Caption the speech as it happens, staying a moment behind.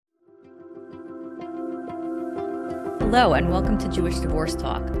Hello, and welcome to Jewish Divorce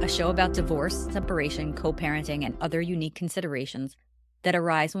Talk, a show about divorce, separation, co-parenting, and other unique considerations that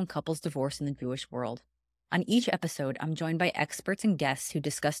arise when couples divorce in the Jewish world. On each episode, I'm joined by experts and guests who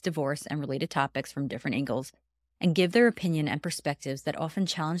discuss divorce and related topics from different angles and give their opinion and perspectives that often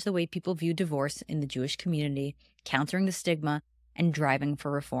challenge the way people view divorce in the Jewish community, countering the stigma, and driving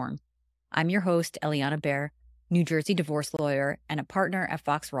for reform. I'm your host, Eliana Baer, New Jersey divorce lawyer and a partner at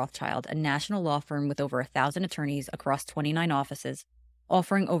Fox Rothschild, a national law firm with over 1,000 attorneys across 29 offices,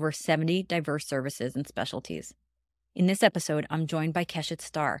 offering over 70 diverse services and specialties. In this episode, I'm joined by Keshet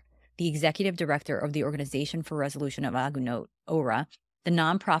Star, the executive director of the Organization for Resolution of Agunot, ORA, the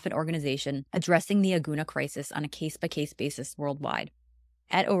nonprofit organization addressing the Aguna crisis on a case-by-case basis worldwide.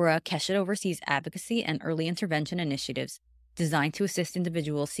 At ORA, Keshet oversees advocacy and early intervention initiatives designed to assist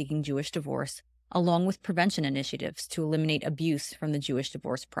individuals seeking Jewish divorce, along with prevention initiatives to eliminate abuse from the Jewish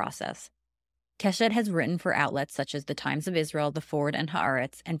divorce process. Keshet has written for outlets such as The Times of Israel, The Forward, and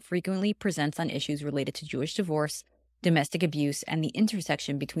Haaretz, and frequently presents on issues related to Jewish divorce, domestic abuse, and the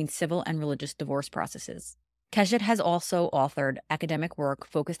intersection between civil and religious divorce processes. Keshet has also authored academic work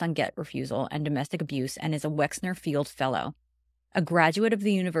focused on get refusal and domestic abuse and is a Wexner Field Fellow. A graduate of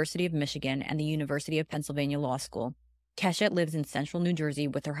the University of Michigan and the University of Pennsylvania Law School, Keshet lives in central New Jersey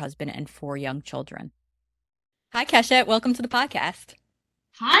with her husband and 4 young children. Hi, Keshet. Welcome to the podcast.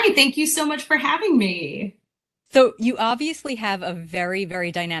 Hi, thank you so much for having me. So you obviously have a very,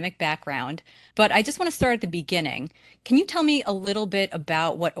 very dynamic background, but I just want to start at the beginning. Can you tell me a little bit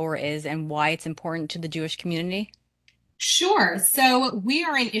about what ORA is and why it's important to the Jewish community? Sure. So we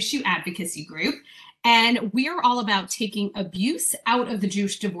are an issue advocacy group, and we are all about taking abuse out of the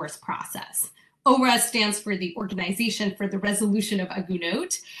Jewish divorce process. ORA stands for the Organization for the Resolution of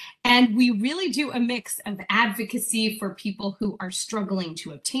Agunot, and we really do a mix of advocacy for people who are struggling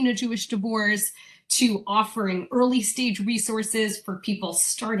to obtain a Jewish divorce, to offering early stage resources for people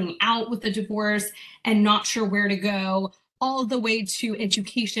starting out with a divorce and not sure where to go, all the way to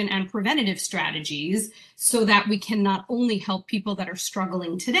education and preventative strategies so that we can not only help people that are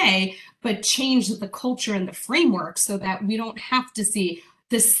struggling today, but change the culture and the framework so that we don't have to see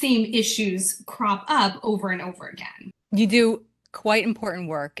the same issues crop up over and over again. You do quite important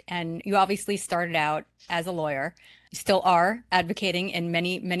work, and you obviously started out as a lawyer. You still are advocating in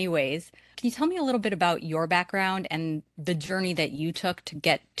many, many ways. Can you tell me a little bit about your background and the journey that you took to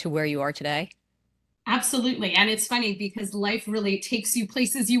get to where you are today? Absolutely. And it's funny because life really takes you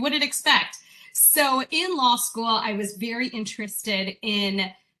places you wouldn't expect. So in law school, I was very interested in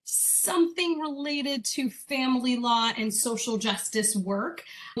something related to family law and social justice work.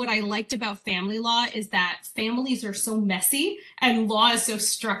 What I liked about family law is that families are so messy and law is so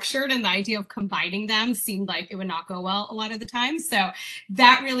structured, and the idea of combining them seemed like it would not go well a lot of the time. So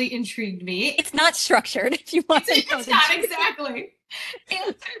that really intrigued me. It's not structured, if you want to know. It's not exactly.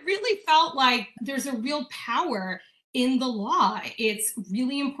 And I really felt like there's a real power in the law. It's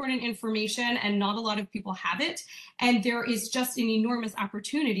really important information and not a lot of people have it. And there is just an enormous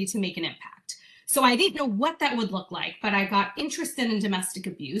opportunity to make an impact. So I didn't know what that would look like, but I got interested in domestic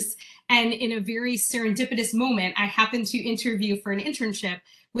abuse. And in a very serendipitous moment, I happened to interview for an internship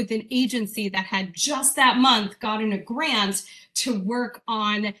with an agency that had just that month gotten a grant to work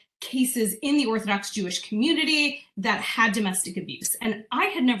on cases in the Orthodox Jewish community that had domestic abuse. And I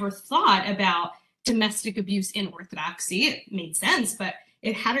had never thought about domestic abuse in Orthodoxy. It made sense, but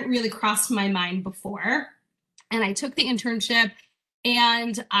it hadn't really crossed my mind before. And I took the internship,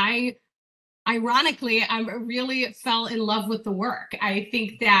 and I really fell in love with the work. I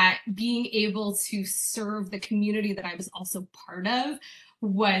think that being able to serve the community that I was also part of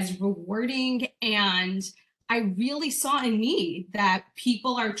was rewarding. And I really saw a need that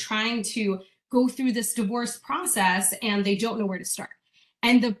people are trying to go through this divorce process and they don't know where to start.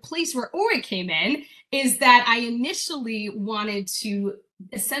 And the place where ORA came in is that I initially wanted to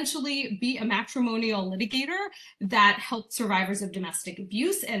essentially be a matrimonial litigator that helped survivors of domestic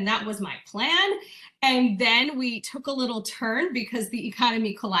abuse. And that was my plan. And then we took a little turn because the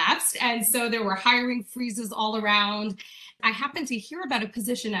economy collapsed. And so there were hiring freezes all around. I happened to hear about a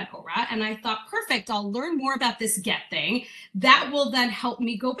position at ORA, and I thought, perfect, I'll learn more about this GET thing. That will then help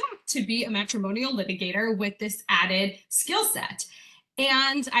me go back to be a matrimonial litigator with this added skill set.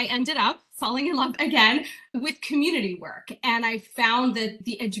 And I ended up falling in love again with community work. And I found that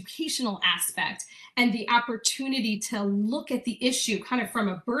the educational aspect and the opportunity to look at the issue kind of from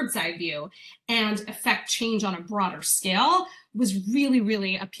a bird's eye view and affect change on a broader scale was really,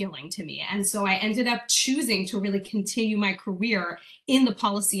 really appealing to me. And so I ended up choosing to really continue my career in the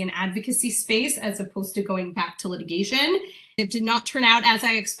policy and advocacy space as opposed to going back to litigation. It did not turn out as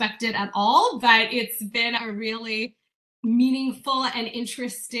I expected at all, but it's been a really meaningful and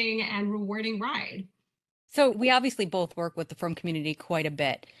interesting and rewarding ride. So we obviously both work with the Frum community quite a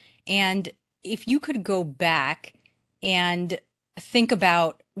bit. And if you could go back and think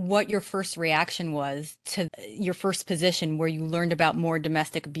about what your first reaction was to your first position where you learned about more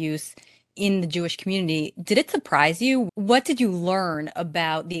domestic abuse in the Jewish community, did it surprise you? What did you learn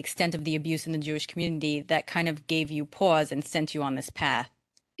about the extent of the abuse in the Jewish community that kind of gave you pause and sent you on this path?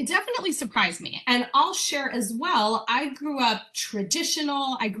 It definitely surprised me. And I'll share as well. I grew up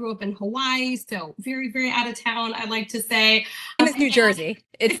traditional. I grew up in Hawaii, so very, very out of town, I like to say. Same as New Jersey.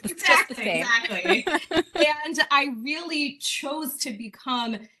 It's just the Exactly, same. exactly. And I really chose to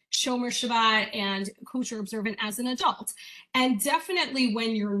become Shomer Shabbat and kosher observant as an adult. And definitely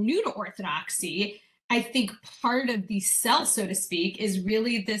when you're new to Orthodoxy, I think part of the sell, so to speak, is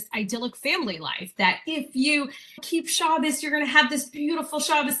really this idyllic family life that if you keep Shabbos, you're going to have this beautiful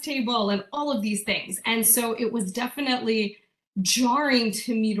Shabbos table and all of these things. And so it was definitely jarring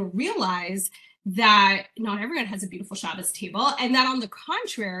to me to realize that not everyone has a beautiful Shabbos table, and that on the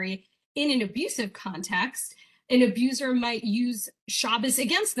contrary, in an abusive context, an abuser might use Shabbos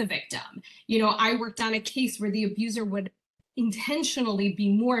against the victim. I worked on a case where the abuser would intentionally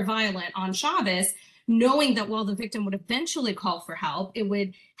be more violent on Shabbos, knowing that while the victim would eventually call for help, it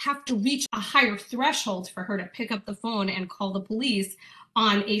would have to reach a higher threshold for her to pick up the phone and call the police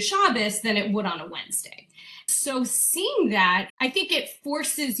on a Shabbos than it would on a Wednesday. So seeing that, I think it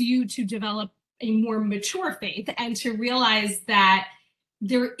forces you to develop a more mature faith and to realize that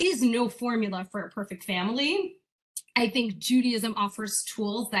there is no formula for a perfect family. I think Judaism offers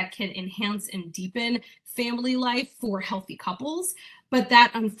tools that can enhance and deepen family life for healthy couples, but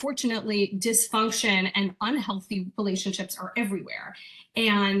that unfortunately dysfunction and unhealthy relationships are everywhere.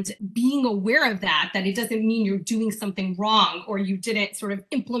 And being aware of that it doesn't mean you're doing something wrong or you didn't sort of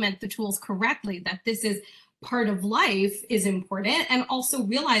implement the tools correctly, that this is part of life is important. And also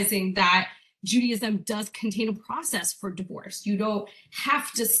realizing that Judaism does contain a process for divorce. You don't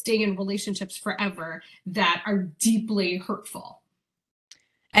have to stay in relationships forever that are deeply hurtful.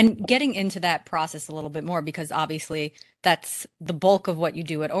 And getting into that process a little bit more, because obviously that's the bulk of what you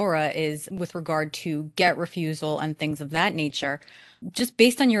do at Aura is with regard to get refusal and things of that nature. Just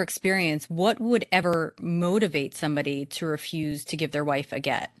based on your experience, what would ever motivate somebody to refuse to give their wife a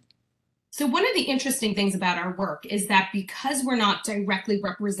get? So one of the interesting things about our work is that because we're not directly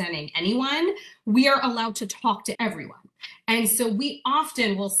representing anyone, we are allowed to talk to everyone. And so we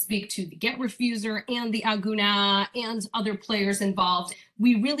often will speak to the get refuser and the aguna and other players involved.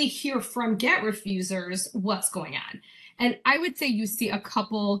 We really hear from get refusers what's going on. And I would say you see a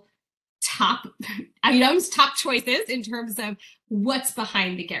couple top items, top choices in terms of what's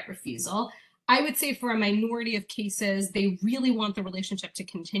behind the get refusal. I would say for a minority of cases, they really want the relationship to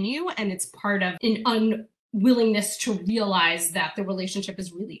continue, and it's part of an unwillingness to realize that the relationship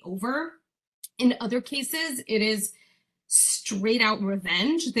is really over. In other cases, it is straight out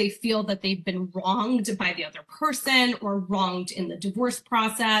revenge. They feel that they've been wronged by the other person or wronged in the divorce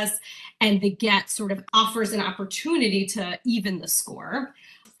process, and the get sort of offers an opportunity to even the score.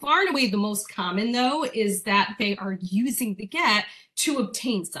 Far and away the most common, though, is that they are using the get to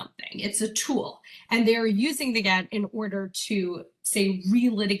obtain something. It's a tool, and they're using the get in order to, say,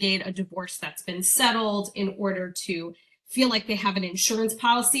 relitigate a divorce that's been settled, in order to feel like they have an insurance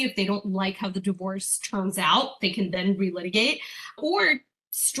policy. If they don't like how the divorce turns out, they can then relitigate. Or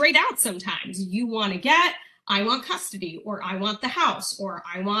straight out, sometimes you want to get, I want custody, or I want the house, or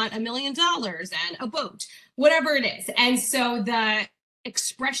I want $1 million and a boat, whatever it is. And so the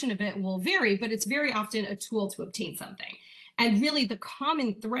expression of it will vary, but it's very often a tool to obtain something. And really the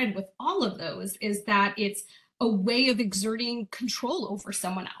common thread with all of those is that it's a way of exerting control over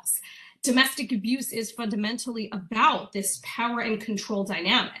someone else. Domestic abuse is fundamentally about this power and control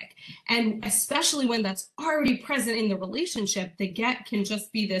dynamic. And especially when that's already present in the relationship, the get can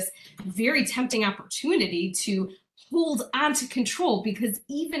just be this very tempting opportunity to hold on to control, because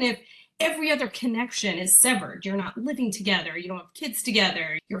even if every other connection is severed, you're not living together, you don't have kids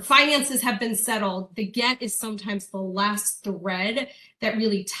together, your finances have been settled, the get is sometimes the last thread that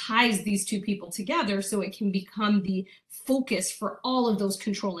really ties these two people together, so it can become the focus for all of those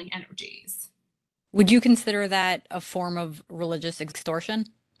controlling energies. Would you consider that a form of religious extortion?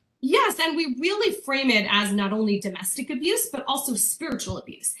 Yes, and we really frame it as not only domestic abuse, but also spiritual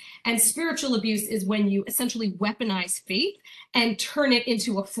abuse. And spiritual abuse is when you essentially weaponize faith and turn it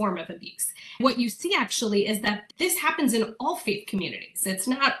into a form of abuse. What you see actually is that this happens in all faith communities. It's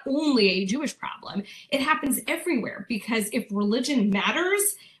not only a Jewish problem, it happens everywhere, because if religion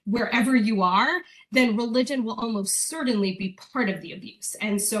matters, wherever you are, then religion will almost certainly be part of the abuse.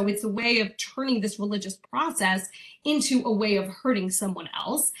 And so it's a way of turning this religious process into a way of hurting someone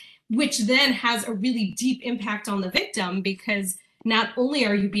else, which then has a really deep impact on the victim, because not only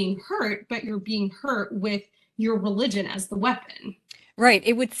are you being hurt, but you're being hurt with your religion as the weapon. Right.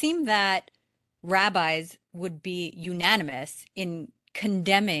 It would seem that rabbis would be unanimous in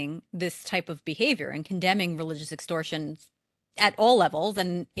condemning this type of behavior and condemning religious extortions at all levels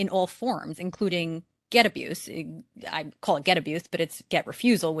and in all forms, including get abuse. I call it get abuse, but it's get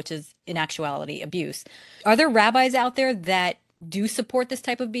refusal, which is in actuality abuse. Are there rabbis out there that do support this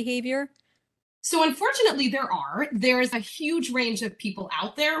type of behavior? So unfortunately, there's a huge range of people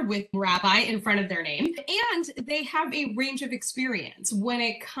out there with rabbi in front of their name, and they have a range of experience when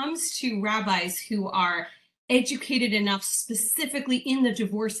it comes to rabbis who are educated enough specifically in the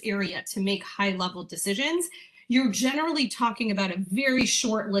divorce area to make high level decisions. You're generally talking about a very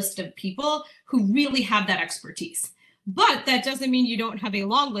short list of people who really have that expertise. But that doesn't mean you don't have a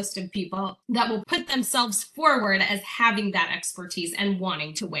long list of people that will put themselves forward as having that expertise and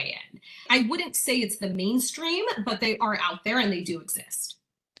wanting to weigh in. I wouldn't say it's the mainstream, but they are out there and they do exist.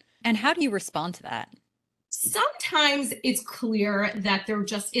 And how do you respond to that? Sometimes it's clear that there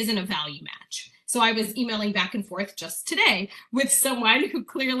just isn't a value match. So I was emailing back and forth just today with someone who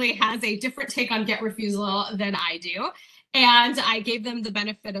clearly has a different take on get refusal than I do. And I gave them the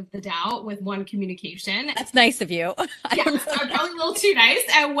benefit of the doubt with one communication. That's nice of you. Yeah, I'm probably a little too nice.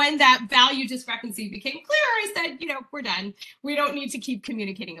 And when that value discrepancy became clear, I said, we're done. We don't need to keep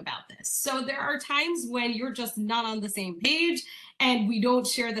communicating about this. So there are times when you're just not on the same page and we don't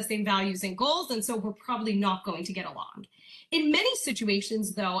share the same values and goals. And so we're probably not going to get along. In many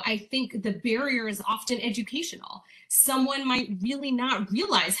situations, though, I think the barrier is often educational. Someone might really not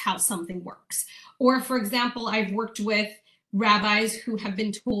realize how something works. Or, for example, I've worked with rabbis who have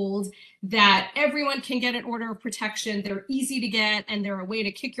been told that everyone can get an order of protection, they're easy to get, and they're a way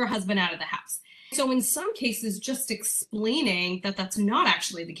to kick your husband out of the house. So in some cases, just explaining that that's not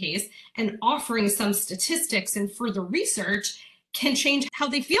actually the case and offering some statistics and further research can change how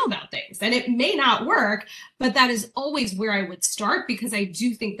they feel about things. And it may not work, but that is always where I would start, because I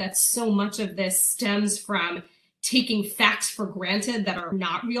do think that so much of this stems from taking facts for granted that are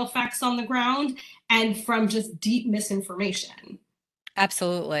not real facts on the ground and from just deep misinformation.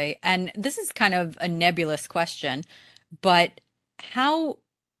 Absolutely. And this is kind of a nebulous question, but how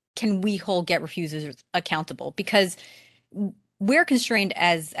can we hold get refusers accountable? Because we're constrained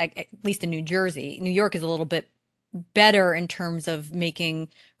as, at least in New Jersey, New York is a little bit better in terms of making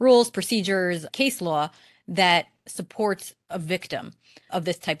rules, procedures, case law that supports a victim of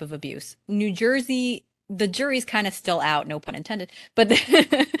this type of abuse. New Jersey, the jury's kind of still out, no pun intended, but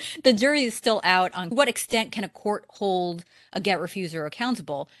the jury is still out on what extent can a court hold a get refuser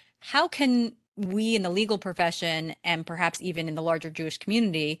accountable. How can we in the legal profession and perhaps even in the larger Jewish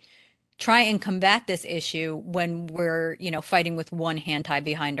community try and combat this issue when we're, fighting with one hand tied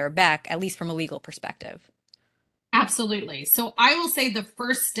behind our back, at least from a legal perspective? Absolutely. So I will say the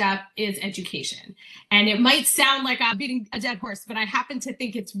first step is education. And it might sound like I'm beating a dead horse, but I happen to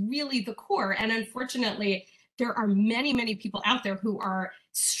think it's really the core. And unfortunately, there are many, many people out there who are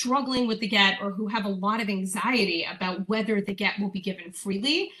struggling with the get or who have a lot of anxiety about whether the get will be given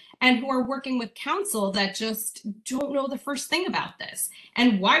freely and who are working with counsel that just don't know the first thing about this.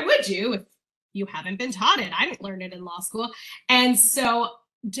 And why would you if you haven't been taught it? I didn't learn it in law school. And so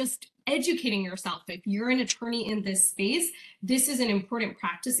just educating yourself. If you're an attorney in this space, this is an important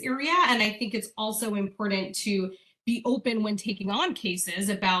practice area. And I think it's also important to be open when taking on cases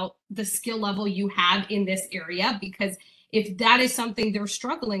about the skill level you have in this area, because if that is something they're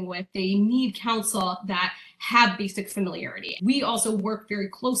struggling with, they need counsel that have basic familiarity. We also work very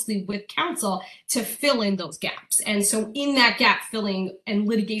closely with counsel to fill in those gaps. And so in that gap filling and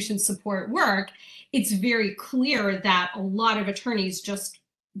litigation support work, it's very clear that a lot of attorneys just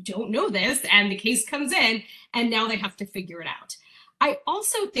don't know this, and the case comes in and now they have to figure it out. I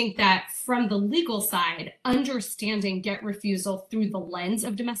also think that from the legal side, understanding get refusal through the lens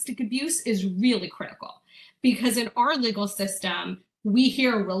of domestic abuse is really critical, because in our legal system, we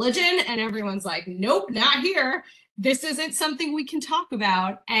hear religion and everyone's like, nope, not here. This isn't something we can talk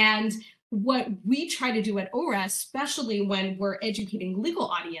about. And what we try to do at ORA, especially when we're educating legal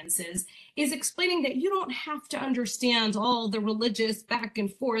audiences, is explaining that you don't have to understand all the religious back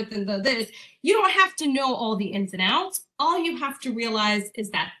and forth and this. You don't have to know all the ins and outs. All you have to realize is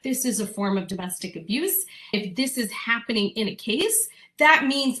that this is a form of domestic abuse. If this is happening in a case, that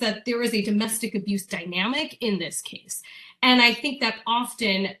means that there is a domestic abuse dynamic in this case. And I think that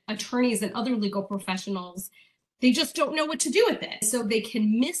often attorneys and other legal professionals they just don't know what to do with it. So they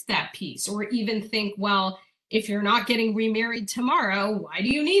can miss that piece or even think, well, if you're not getting remarried tomorrow, why do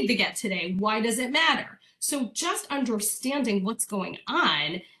you need the get today? Why does it matter? So just understanding what's going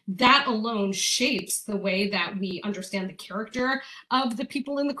on, that alone shapes the way that we understand the character of the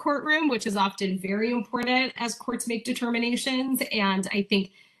people in the courtroom, which is often very important as courts make determinations. And I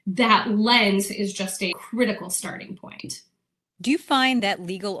think that lens is just a critical starting point. Do you find that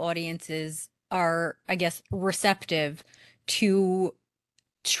legal audiences are, I guess, receptive to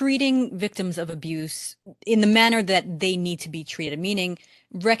treating victims of abuse in the manner that they need to be treated, meaning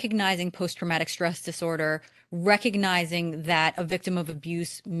recognizing post-traumatic stress disorder, recognizing that a victim of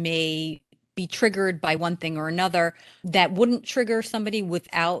abuse may be triggered by one thing or another that wouldn't trigger somebody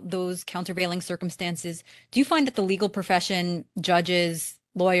without those countervailing circumstances? Do you find that the legal profession, judges,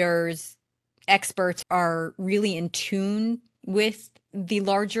 lawyers, experts are really in tune with the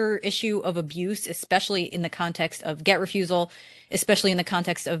larger issue of abuse, especially in the context of get refusal, especially in the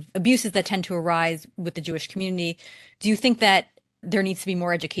context of abuses that tend to arise with the Jewish community? Do you think that there needs to be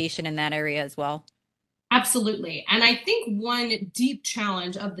more education in that area as well? Absolutely. And I think one deep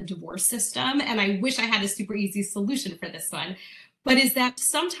challenge of the divorce system, and I wish I had a super easy solution for this one, but is that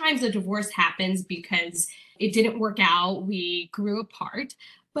sometimes a divorce happens because it didn't work out, we grew apart.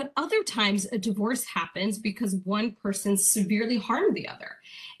 But other times a divorce happens because one person severely harmed the other.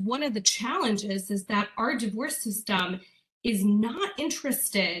 One of the challenges is that our divorce system is not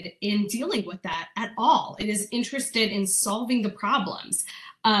interested in dealing with that at all. It is interested in solving the problems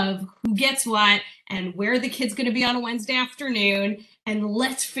of who gets what and where the kid's going to be on a Wednesday afternoon, and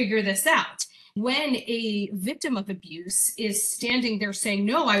let's figure this out. When a victim of abuse is standing there saying,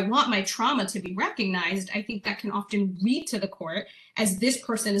 no, I want my trauma to be recognized, I think that can often read to the court as this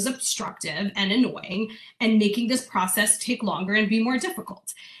person is obstructive and annoying and making this process take longer and be more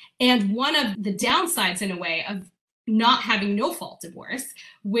difficult. And one of the downsides, in a way, of not having no fault divorce,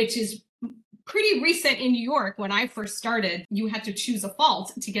 which is pretty recent in New York. When I first started, you had to choose a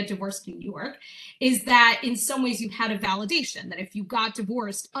fault to get divorced in New York, is that in some ways you had a validation that if you got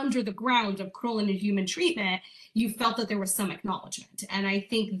divorced under the ground of cruel and inhuman treatment, you felt that there was some acknowledgement. And I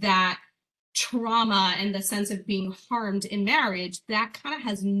think that trauma and the sense of being harmed in marriage, that kind of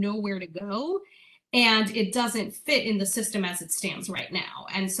has nowhere to go. And it doesn't fit in the system as it stands right now.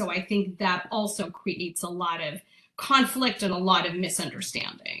 And so I think that also creates a lot of conflict and a lot of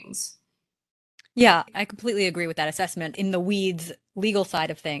misunderstandings. Yeah, I completely agree with that assessment. In the weeds legal side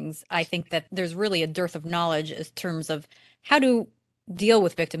of things, I think that there's really a dearth of knowledge in terms of how to deal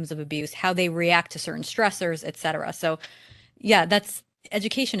with victims of abuse, how they react to certain stressors, et cetera. So yeah, that's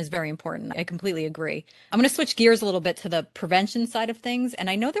education is very important. I completely agree. I'm going to switch gears a little bit to the prevention side of things. And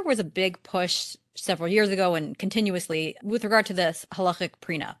I know there was a big push several years ago and continuously with regard to this halachic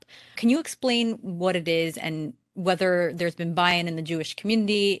prenup. Can you explain what it is and whether there's been buy-in in the Jewish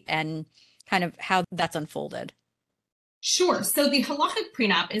community and kind of how that's unfolded? Sure. So the halachic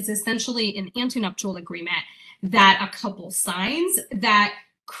prenup is essentially an antenuptial agreement that a couple signs that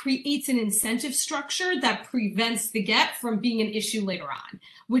creates an incentive structure that prevents the get from being an issue later on,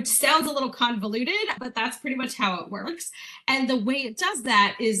 which sounds a little convoluted, but that's pretty much how it works. And the way it does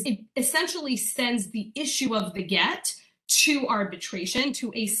that is it essentially sends the issue of the get to arbitration,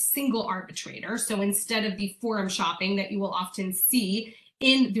 to a single arbitrator. So instead of the forum shopping that you will often see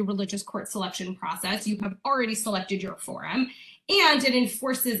in the religious court selection process, you have already selected your forum. And it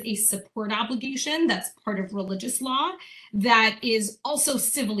enforces a support obligation that's part of religious law that is also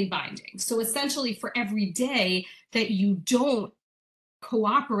civilly binding. So essentially, for every day that you don't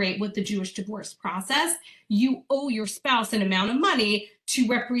cooperate with the Jewish divorce process, you owe your spouse an amount of money to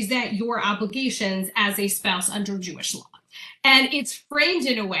represent your obligations as a spouse under Jewish law. And it's framed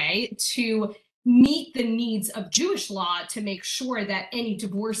in a way to meet the needs of Jewish law to make sure that any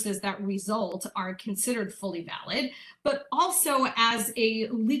divorces that result are considered fully valid, but also as a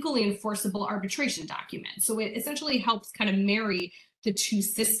legally enforceable arbitration document. So it essentially helps kind of marry the two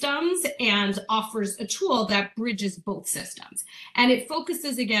systems and offers a tool that bridges both systems. And it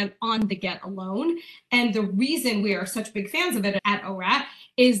focuses again on the get alone. And the reason we are such big fans of it at ORAT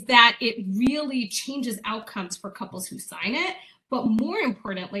is that it really changes outcomes for couples who sign it. But more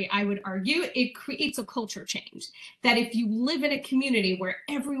importantly, I would argue, it creates a culture change. That if you live in a community where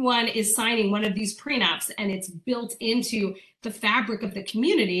everyone is signing one of these prenups and it's built into the fabric of the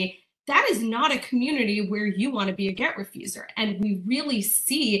community, that is not a community where you want to be a get refuser. And we really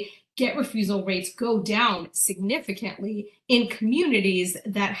see get refusal rates go down significantly in communities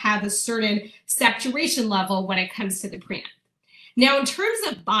that have a certain saturation level when it comes to the prenup. Now, in terms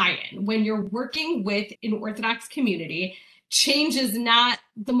of buy-in, when you're working with an Orthodox community, change is not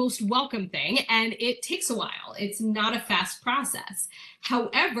the most welcome thing, and it takes a while. It's not a fast process.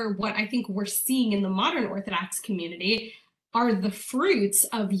 However, what I think we're seeing in the modern Orthodox community are the fruits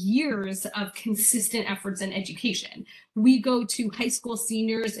of years of consistent efforts in education. We go to high school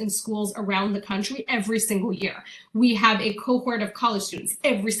seniors in schools around the country every single year. We have a cohort of college students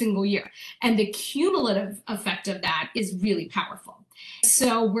every single year. And the cumulative effect of that is really powerful.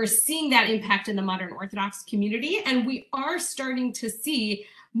 So we're seeing that impact in the modern Orthodox community, and we are starting to see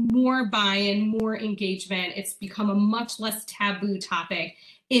more buy-in, more engagement. It's become a much less taboo topic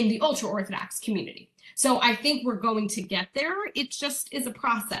in the ultra-Orthodox community. So I think we're going to get there. It just is a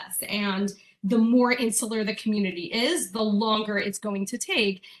process. And the more insular the community is, the longer it's going to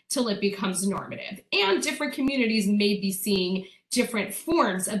take till it becomes normative. And different communities may be seeing different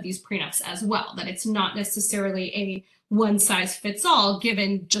forms of these prenups as well, that it's not necessarily a one size fits all,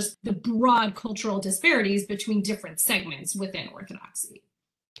 given just the broad cultural disparities between different segments within Orthodoxy.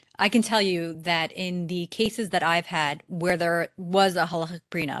 I can tell you that in the cases that I've had where there was a halachic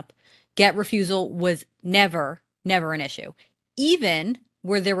prenup, get refusal was never an issue, even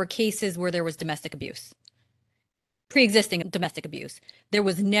where there were cases where there was domestic abuse, pre-existing domestic abuse. There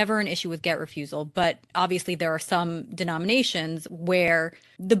was never an issue with get refusal, but obviously there are some denominations where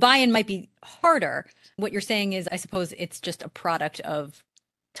the buy-in might be harder. What you're saying is, I suppose it's just a product of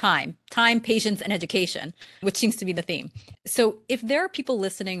time, patience, and education, which seems to be the theme. So if there are people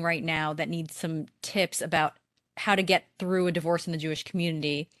listening right now that need some tips about how to get through a divorce in the Jewish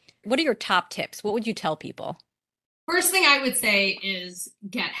community, what are your top tips? What would you tell people? First thing I would say is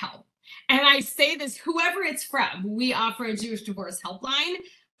get help. And I say this, whoever it's from, we offer a Jewish divorce helpline,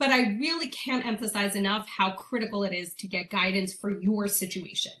 but I really can't emphasize enough how critical it is to get guidance for your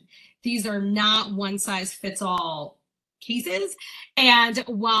situation. These are not one size fits all cases. And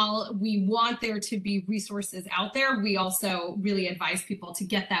while we want there to be resources out there, we also really advise people to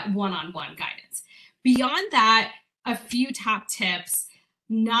get that one-on-one guidance. Beyond that, a few top tips.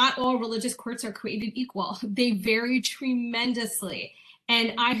 Not all religious courts are created equal. They vary tremendously.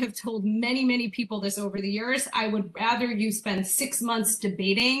 And I have told many people this over the years. I would rather you spend 6 months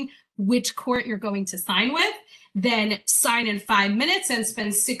debating which court you're going to sign with than sign in 5 minutes and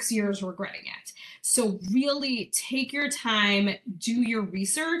spend 6 years regretting it. So really take your time, do your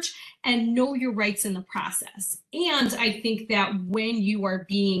research, and know your rights in the process. And I think that when you are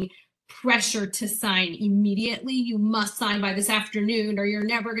being pressured to sign immediately, you must sign by this afternoon or you're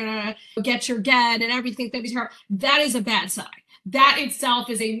never gonna get your get and everything's gonna be terrible, that is a bad sign. That itself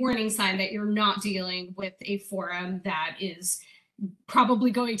is a warning sign that you're not dealing with a forum that is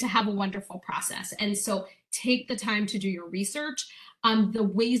probably going to have a wonderful process. And so take the time to do your research. The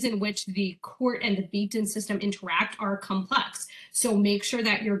ways in which the court and the Beit Din system interact are complex. So make sure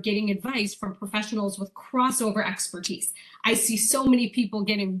that you're getting advice from professionals with crossover expertise. I see so many people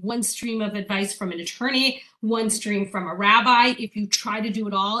getting one stream of advice from an attorney, one stream from a rabbi. If you try to do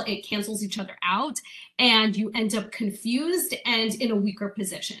it all, it cancels each other out and you end up confused and in a weaker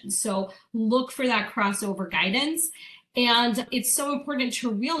position. So look for that crossover guidance. And it's so important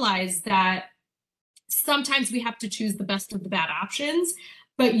to realize that sometimes we have to choose the best of the bad options,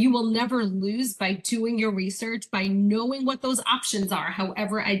 but you will never lose by doing your research, by knowing what those options are,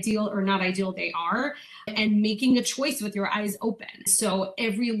 however ideal or not ideal they are, and making a choice with your eyes open. So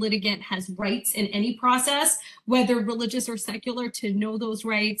every litigant has rights in any process, whether religious or secular, to know those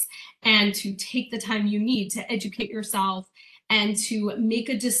rights and to take the time you need to educate yourself and to make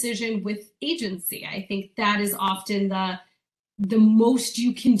a decision with agency. I think that is often the most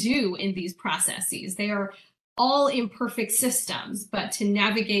you can do in these processes. They are all imperfect systems, but to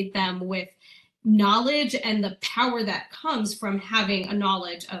navigate them with knowledge and the power that comes from having a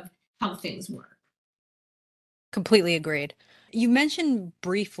knowledge of how things work. Completely agreed. You mentioned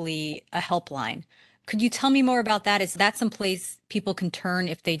briefly a helpline. Could you tell me more about that? Is that someplace people can turn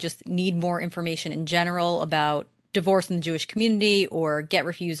if they just need more information in general about divorce in the Jewish community or get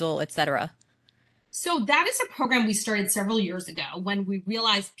refusal, etc.? So that is a program we started several years ago when we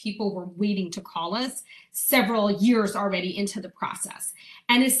realized people were waiting to call us several years already into the process.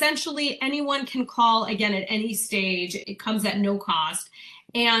 And essentially anyone can call, again, at any stage. It comes at no cost.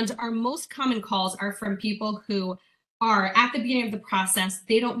 And our most common calls are from people who are at the beginning of the process.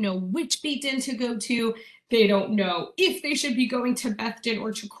 They don't know which Beit Din to go to. They don't know if they should be going to Beth Din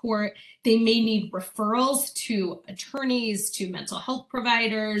or to court. They may need referrals to attorneys, to mental health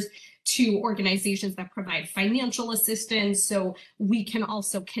providers, to organizations that provide financial assistance. So we can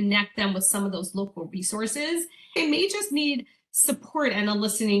also connect them with some of those local resources. They may just need support and a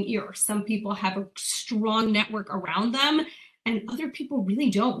listening ear. Some people have a strong network around them and other people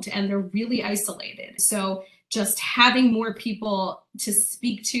really don't, and they're really isolated. So just having more people to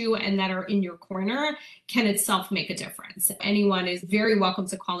speak to and that are in your corner can itself make a difference. Anyone is very welcome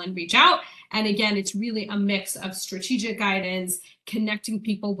to call and reach out. And again, it's really a mix of strategic guidance, connecting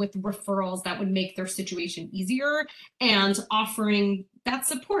people with referrals that would make their situation easier, and offering that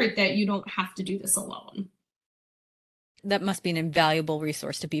support that you don't have to do this alone. That must be an invaluable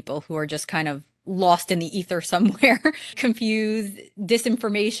resource to people who are just kind of lost in the ether somewhere, confused,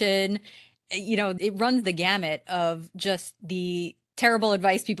 disinformation. It runs the gamut of just the terrible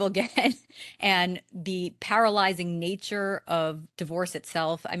advice people get and the paralyzing nature of divorce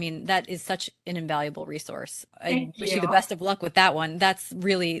itself. I mean, that is such an invaluable resource. I wish you the best of luck with that one. That's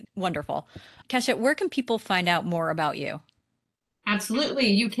really wonderful. Kesha, where can people find out more about you? Absolutely.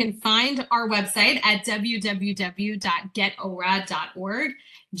 You can find our website at www.getora.org,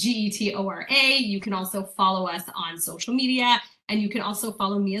 Getora. You can also follow us on social media, and you can also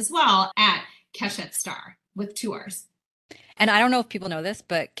follow me as well at Keshet Star with 2 R's. And I don't know if people know this,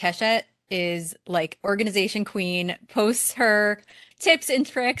 but Keshet is like organization queen, posts her tips and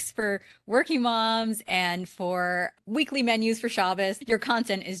tricks for working moms and for weekly menus for Shabbos. Your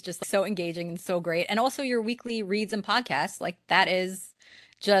content is just so engaging and so great. And also your weekly reads and podcasts. Like that is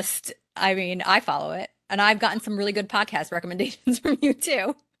just, I mean, I follow it. And I've gotten some really good podcast recommendations from you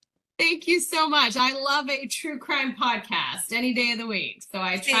too. Thank you so much. I love a true crime podcast any day of the week. So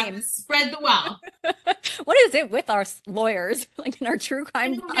I try to spread the wealth. What is it with our lawyers, like in our true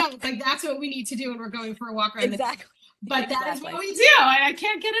crime? No, it's like that's what we need to do when we're going for a walk around. Exactly. But that is what we do, and I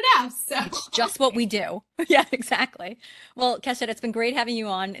can't get enough. So it's just what we do. Yeah, exactly. Well, Keshet, it's been great having you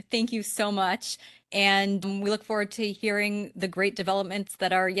on. Thank you so much. And we look forward to hearing the great developments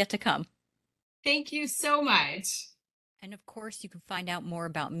that are yet to come. Thank you so much. And of course, you can find out more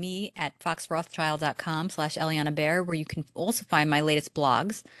about me at foxrothschild.com/Eliana Baer, where you can also find my latest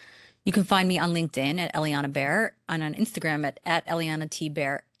blogs. You can find me on LinkedIn at Eliana Baer and on Instagram at Eliana T.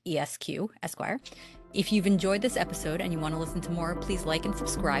 Baer, ESQ, Esquire. If you've enjoyed this episode and you want to listen to more, please like and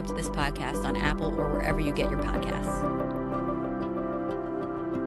subscribe to this podcast on Apple or wherever you get your podcasts.